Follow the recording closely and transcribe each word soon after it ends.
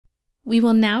We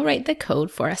will now write the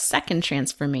code for a second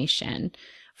transformation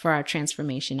for our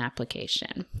transformation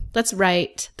application. Let's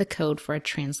write the code for a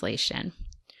translation.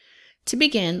 To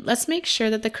begin, let's make sure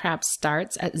that the crab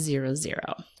starts at 0, 0.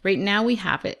 Right now we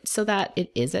have it so that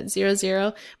it is at 0,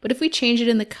 0, but if we change it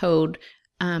in the code,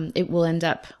 it will end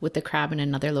up with the crab in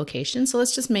another location. So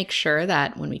let's just make sure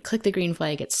that when we click the green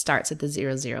flag, it starts at the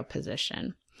 0, 0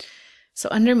 position. So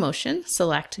under motion,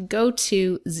 select go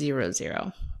to 0,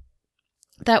 0.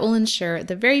 That will ensure at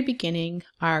the very beginning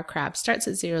our crab starts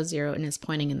at 0, 0 and is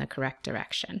pointing in the correct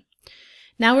direction.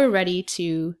 Now we're ready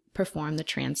to perform the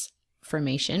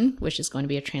transformation, which is going to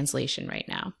be a translation right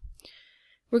now.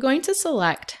 We're going to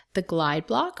select the glide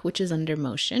block, which is under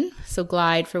motion. So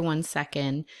glide for 1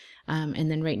 second,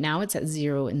 and then right now it's at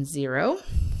 0 and 0.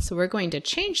 So we're going to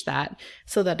change that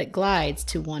so that it glides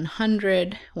to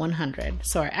 100, 100.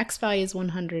 So our X value is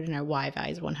 100 and our Y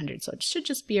value is 100. So it should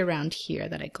just be around here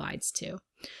that it glides to.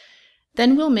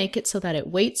 Then we'll make it so that it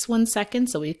waits 1 second.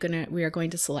 So we are going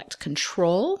to select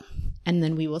control, and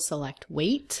then we will select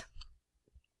wait.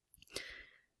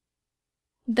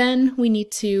 Then we need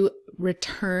to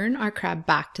return our crab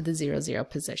back to the 0, 0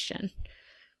 position.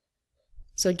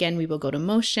 So again, we will go to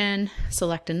motion,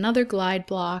 select another glide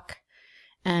block,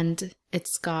 and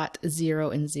it's got 0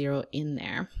 and 0 in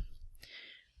there.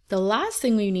 The last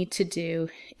thing we need to do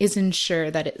is ensure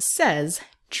that it says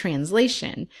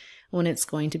translation when it's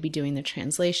going to be doing the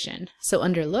translation. So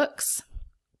under looks,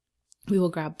 we will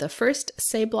grab the first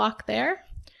say block there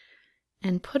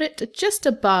and put it just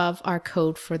above our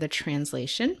code for the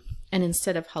translation. And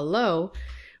instead of hello,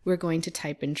 we're going to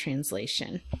type in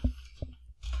translation.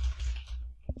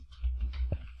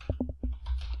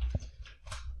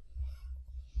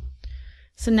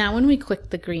 So now when we click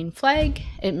the green flag,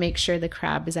 it makes sure the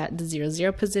crab is at the 0,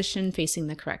 0 position facing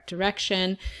the correct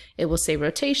direction. It will say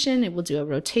rotation, it will do a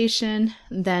rotation,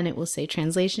 then it will say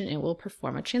translation, it will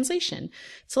perform a translation.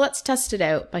 So let's test it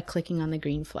out by clicking on the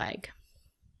green flag.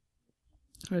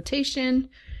 Rotation,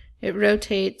 it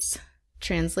rotates,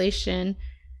 translation,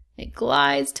 it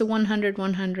glides to 100,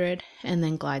 100, and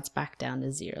then glides back down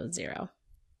to 0, 0.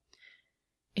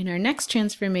 In our next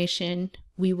transformation,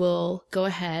 we will go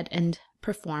ahead and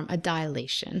perform a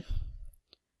dilation.